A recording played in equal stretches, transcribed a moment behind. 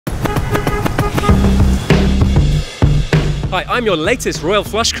Hi, I'm your latest Royal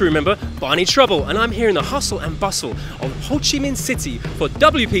Flush crew member, Barney Trouble, and I'm here in the hustle and bustle of Ho Chi Minh City for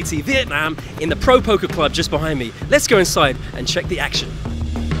WPT Vietnam in the Pro Poker Club just behind me. Let's go inside and check the action.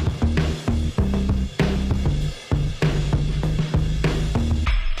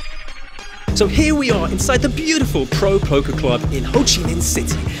 So here we are inside the beautiful Pro Poker Club in Ho Chi Minh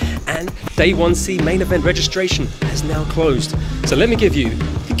City, and Day 1C main event registration has now closed. So let me give you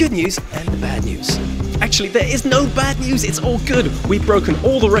the good news and the bad news. Actually, there is no bad news, it's all good. We've broken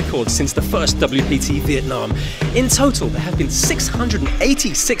all the records since the first WPT Vietnam. In total, there have been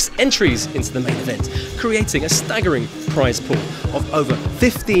 686 entries into the main event, creating a staggering prize pool of over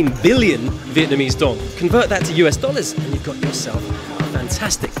 15 billion Vietnamese dong. Convert that to US dollars and you've got yourself a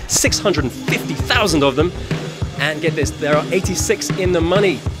fantastic 650,000 of them. And get this, there are 86 in the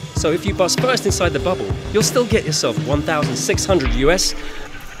money. So if you bust first inside the bubble, you'll still get yourself 1,600 US.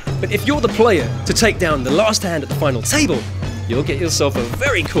 But if you're the player to take down the last hand at the final table, you'll get yourself a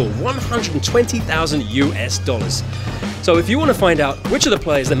very cool 120,000 US dollars. So if you want to find out which of the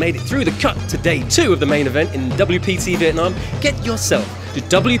players that made it through the cut to day 2 of the main event in WPT Vietnam, get yourself to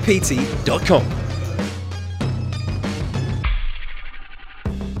WPT.com.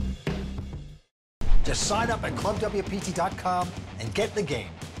 Just sign up at ClubWPT.com and get the game.